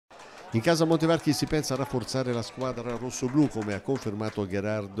In casa Montevarchi si pensa a rafforzare la squadra rossoblù, come ha confermato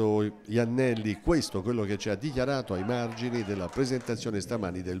Gherardo Iannelli. Questo è quello che ci ha dichiarato ai margini della presentazione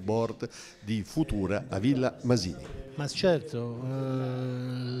stamani del board di Futura a Villa Masini. Ma certo,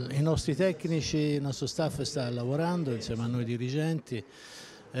 i nostri tecnici, il nostro staff sta lavorando insieme a noi dirigenti,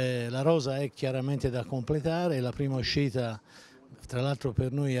 la rosa è chiaramente da completare, la prima uscita tra l'altro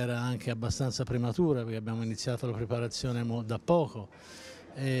per noi era anche abbastanza prematura perché abbiamo iniziato la preparazione da poco.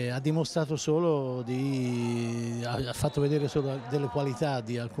 Ha dimostrato solo ha fatto vedere solo delle qualità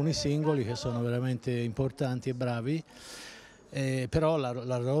di alcuni singoli che sono veramente importanti e bravi, però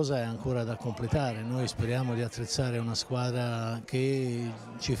la rosa è ancora da completare. Noi speriamo di attrezzare una squadra che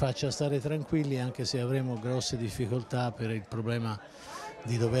ci faccia stare tranquilli, anche se avremo grosse difficoltà per il problema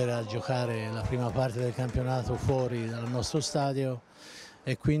di dover giocare la prima parte del campionato fuori dal nostro stadio,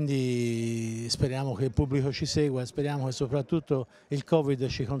 e quindi speriamo che il pubblico ci segua e speriamo che soprattutto il Covid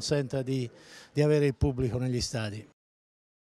ci consenta di avere il pubblico negli stadi.